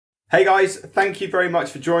Hey guys, thank you very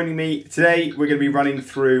much for joining me. Today we're going to be running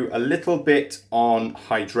through a little bit on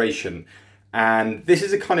hydration. And this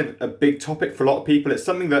is a kind of a big topic for a lot of people. It's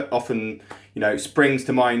something that often, springs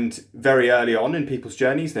to mind very early on in people's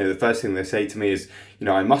journeys. The first thing they say to me is,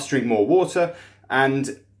 I must drink more water.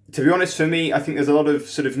 And to be honest, for me, I think there's a lot of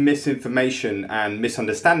sort of misinformation and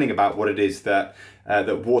misunderstanding about what it is that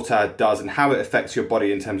water does and how it affects your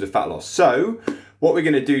body in terms of fat loss. So what we're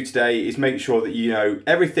going to do today is make sure that you know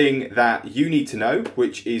everything that you need to know,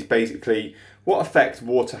 which is basically what effect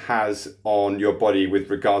water has on your body with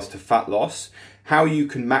regards to fat loss, how you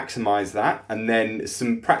can maximize that, and then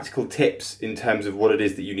some practical tips in terms of what it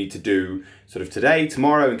is that you need to do sort of today,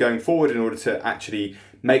 tomorrow, and going forward in order to actually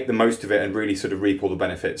make the most of it and really sort of reap all the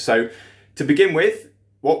benefits. So to begin with,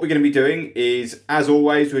 what we're going to be doing is, as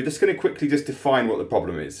always, we're just going to quickly just define what the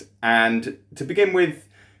problem is. And to begin with,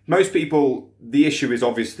 most people, the issue is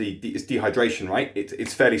obviously dehydration, right?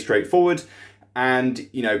 It's fairly straightforward. And,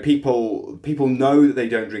 people know that they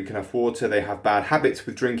don't drink enough water. They have bad habits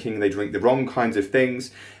with drinking. They drink the wrong kinds of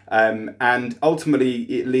things. And ultimately,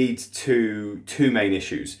 it leads to two main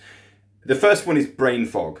issues. The first one is brain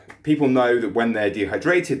fog. People know that when they're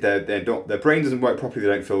dehydrated, their brain doesn't work properly.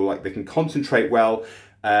 They don't feel like they can concentrate well.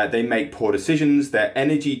 They make poor decisions. Their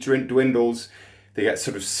energy dwindles. They get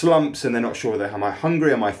sort of slumps and they're not sure whether am I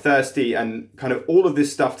hungry, am I thirsty, and kind of all of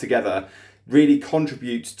this stuff together really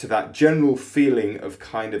contributes to that general feeling of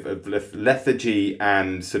kind of lethargy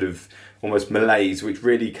and sort of almost malaise, which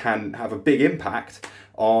really can have a big impact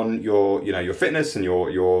on your fitness and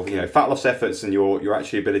your fat loss efforts and your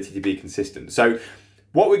actually ability to be consistent. So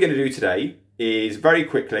what we're going to do today is very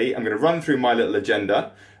quickly, I'm going to run through my little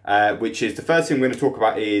agenda. Which is the first thing we're going to talk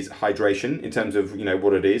about is hydration in terms of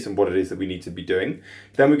what it is and what it is that we need to be doing.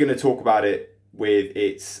 Then we're going to talk about it with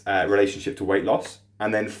its relationship to weight loss.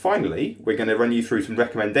 And then finally, we're going to run you through some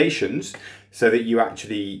recommendations so that you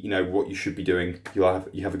actually what you should be doing. You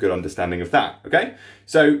have a good understanding of that. Okay.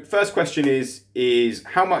 So first question is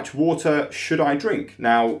how much water should I drink?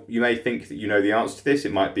 Now you may think that you know the answer to this.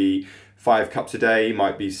 It might be 5 cups a day,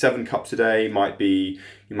 might be 7 cups a day,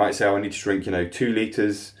 you might say, I need to drink, 2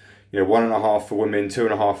 litres, 1.5 for women,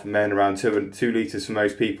 2.5 for men, around 2 litres for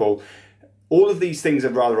most people. All of these things are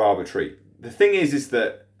rather arbitrary. The thing is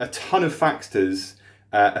that a ton of factors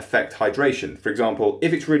affect hydration. For example,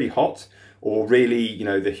 if it's really hot, or really,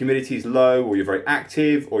 the humidity is low, or you're very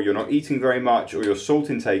active, or you're not eating very much, or your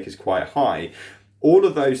salt intake is quite high, all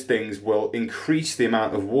of those things will increase the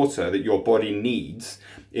amount of water that your body needs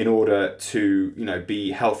in order to,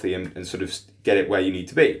 be healthy and sort of get it where you need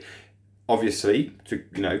to be. Obviously,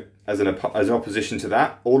 as an opposition to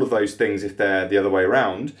that, all of those things, if they're the other way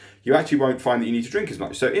around, you actually won't find that you need to drink as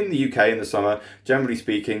much. So in the UK in the summer, generally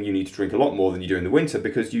speaking, you need to drink a lot more than you do in the winter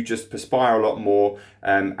because you just perspire a lot more.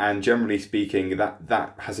 And generally speaking,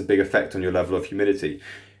 that has a big effect on your level of humidity.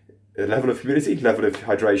 Level of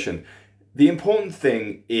hydration. The important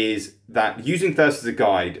thing is that using thirst as a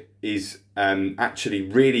guide is actually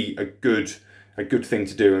really a good thing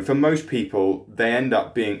to do. And for most people, they end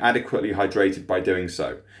up being adequately hydrated by doing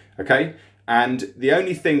so. Okay? And the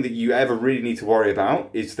only thing that you ever really need to worry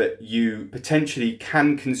about is that you potentially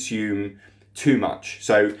can consume too much.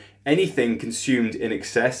 So anything consumed in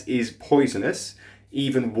excess is poisonous,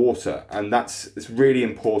 even water. And it's really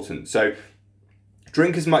important. So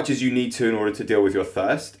drink as much as you need to in order to deal with your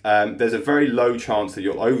thirst. There's a very low chance that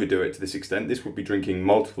you'll overdo it to this extent. This would be drinking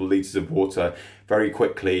multiple litres of water very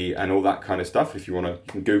quickly and all that kind of stuff. If you want to, you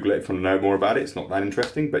can Google it if you want to know more about it. It's not that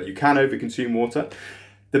interesting, but you can overconsume water.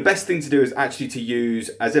 The best thing to do is actually to use,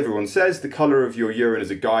 as everyone says, the colour of your urine as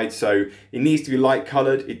a guide. So it needs to be light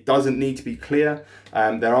coloured. It doesn't need to be clear.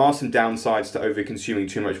 There are some downsides to over-consuming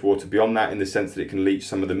too much water beyond that in the sense that it can leach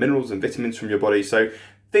some of the minerals and vitamins from your body. So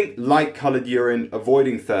think light coloured urine,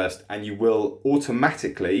 avoiding thirst, and you will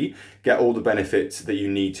automatically get all the benefits that you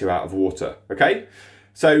need to out of water. Okay?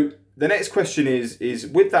 So the next question is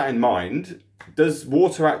with that in mind, does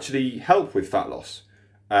water actually help with fat loss?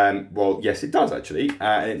 Well, yes, it does actually.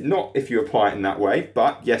 Not if you apply it in that way,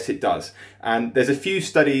 but yes, it does. And there's a few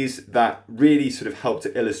studies that really sort of help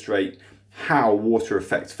to illustrate how water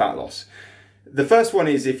affects fat loss. The first one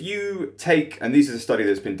is if you take, and this is a study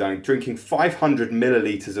that's been done, drinking 500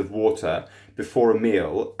 millilitres of water before a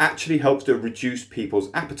meal actually helps to reduce people's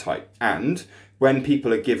appetite. And when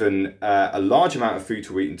people are given a large amount of food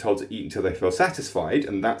to eat and told to eat until they feel satisfied,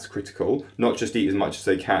 and that's critical, not just eat as much as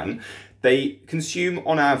they can, they consume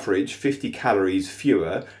on average 50 calories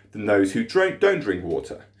fewer than those who don't drink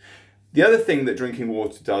water. The other thing that drinking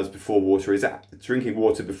water does before water is drinking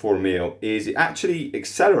water before a meal is it actually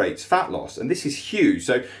accelerates fat loss, and this is huge.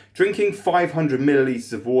 So drinking 500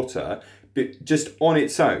 milliliters of water just on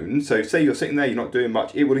its own, so say you're sitting there, you're not doing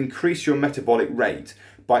much, it will increase your metabolic rate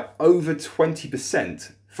by over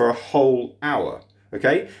 20% for a whole hour.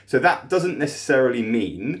 Okay, so that doesn't necessarily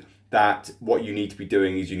mean that what you need to be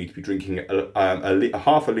doing is you need to be drinking a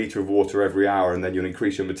half a litre of water every hour and then you'll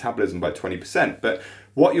increase your metabolism by 20%. But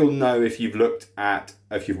what you'll know if you've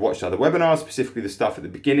watched other webinars, specifically the stuff at the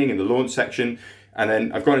beginning in the launch section, and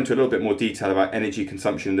then I've gone into a little bit more detail about energy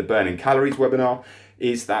consumption in the burning calories webinar,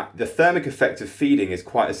 is that the thermic effect of feeding is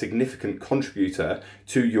quite a significant contributor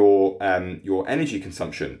to your energy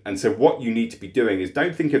consumption. And so what you need to be doing is,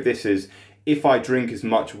 don't think of this as, if I drink as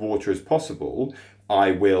much water as possible,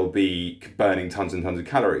 I will be burning tons and tons of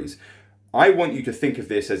calories. I want you to think of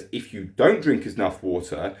this as, if you don't drink enough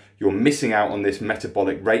water, you're missing out on this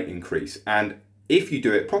metabolic rate increase. And if you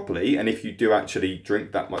do it properly, and if you do actually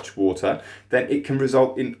drink that much water, then it can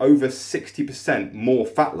result in over 60% more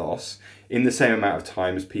fat loss in the same amount of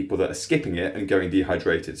time as people that are skipping it and going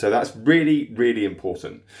dehydrated. So that's really, really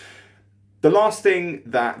important. The last thing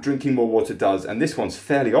that drinking more water does, and this one's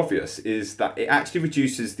fairly obvious, is that it actually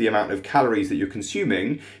reduces the amount of calories that you're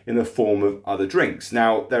consuming in the form of other drinks.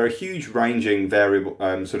 Now, there are huge ranging variable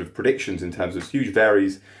predictions in terms of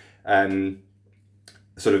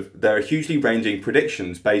there are hugely ranging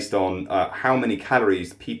predictions based on how many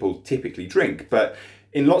calories people typically drink. But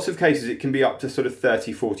in lots of cases, it can be up to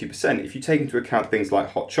 30-40%. If you take into account things like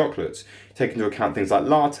hot chocolates, take into account things like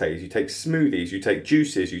lattes, you take smoothies, you take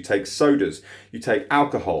juices, you take sodas, you take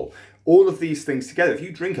alcohol, all of these things together, if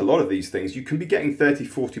you drink a lot of these things, you can be getting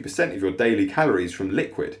 30-40% of your daily calories from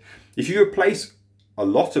liquid. If you replace a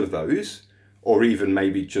lot of those, or even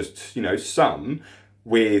maybe just, some,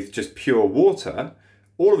 with just pure water,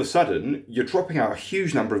 all of a sudden, you're dropping out a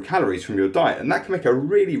huge number of calories from your diet, and that can make a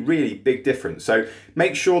really, really big difference. So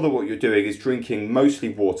make sure that what you're doing is drinking mostly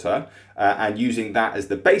water and using that as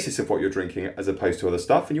the basis of what you're drinking as opposed to other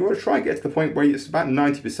stuff. And you want to try and get to the point where it's about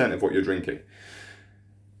 90% of what you're drinking.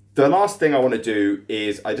 The last thing I want to do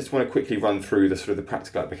is I just want to quickly run through the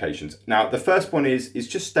practical applications. Now, the first one is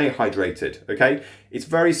just stay hydrated, okay? It's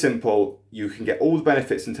very simple. You can get all the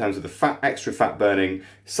benefits in terms of the extra fat burning,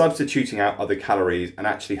 substituting out other calories, and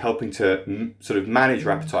actually helping to manage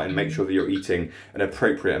your appetite and make sure that you're eating an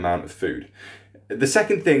appropriate amount of food. The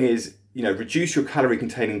second thing is, reduce your calorie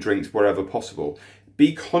containing drinks wherever possible.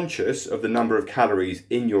 Be conscious of the number of calories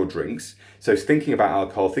in your drinks. So thinking about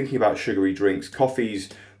alcohol, thinking about sugary drinks, coffees,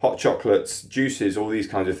 hot chocolates, juices, all these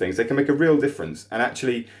kinds of things, they can make a real difference. And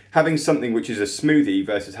actually having something which is a smoothie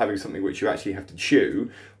versus having something which you actually have to chew,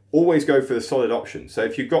 always go for the solid option. So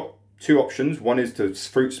if you've got two options, one is the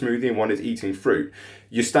fruit smoothie and one is eating fruit,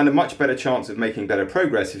 you stand a much better chance of making better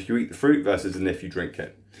progress if you eat the fruit versus than if you drink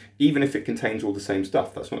it, even if it contains all the same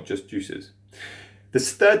stuff. That's not just juices. The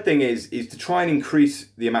third thing is to try and increase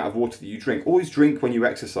the amount of water that you drink. Always drink when you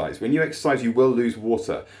exercise. When you exercise, you will lose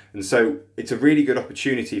water. And so it's a really good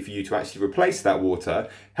opportunity for you to actually replace that water,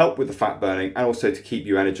 help with the fat burning, and also to keep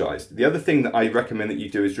you energized. The other thing that I recommend that you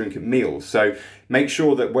do is drink at meals. So make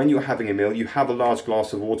sure that when you're having a meal, you have a large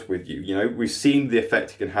glass of water with you. We've seen the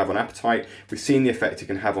effect it can have on appetite. We've seen the effect it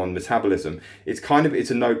can have on metabolism. It's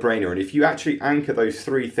a no-brainer. And if you actually anchor those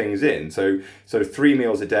three things in, so 3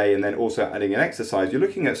 meals a day and then also adding an exercise, you're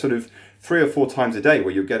looking at 3 or 4 times a day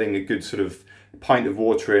where you're getting a good pint of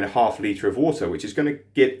water in a half litre of water, which is going to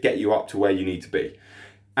get you up to where you need to be.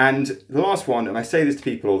 And the last one, and I say this to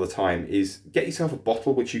people all the time, is get yourself a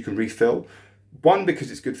bottle which you can refill. One,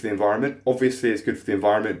 because it's good for the environment. Obviously, it's good for the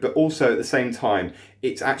environment, but also at the same time,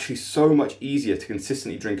 it's actually so much easier to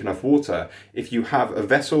consistently drink enough water if you have a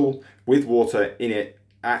vessel with water in it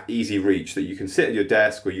at easy reach that you can sit at your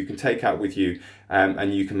desk or you can take out with you,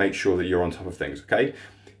 and you can make sure that you're on top of things, okay?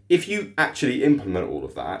 If you actually implement all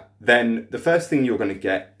of that, then the first thing you're going to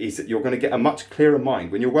get is that you're going to get a much clearer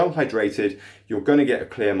mind. When you're well hydrated, you're going to get a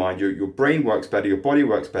clear mind. Your brain works better, your body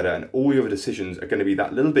works better, and all your decisions are going to be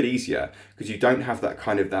that little bit easier because you don't have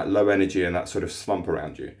that low energy and that slump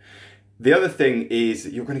around you. The other thing is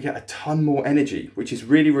that you're going to get a ton more energy, which is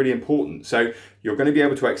really, really important. So you're going to be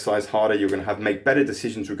able to exercise harder, you're going to make better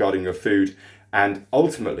decisions regarding your food, and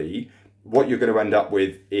ultimately, what you're going to end up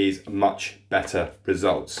with is much better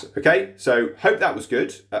results. Okay, so hope that was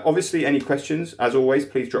good. Obviously, any questions, as always,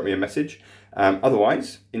 please drop me a message.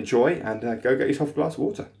 Otherwise, enjoy and go get yourself a glass of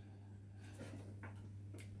water.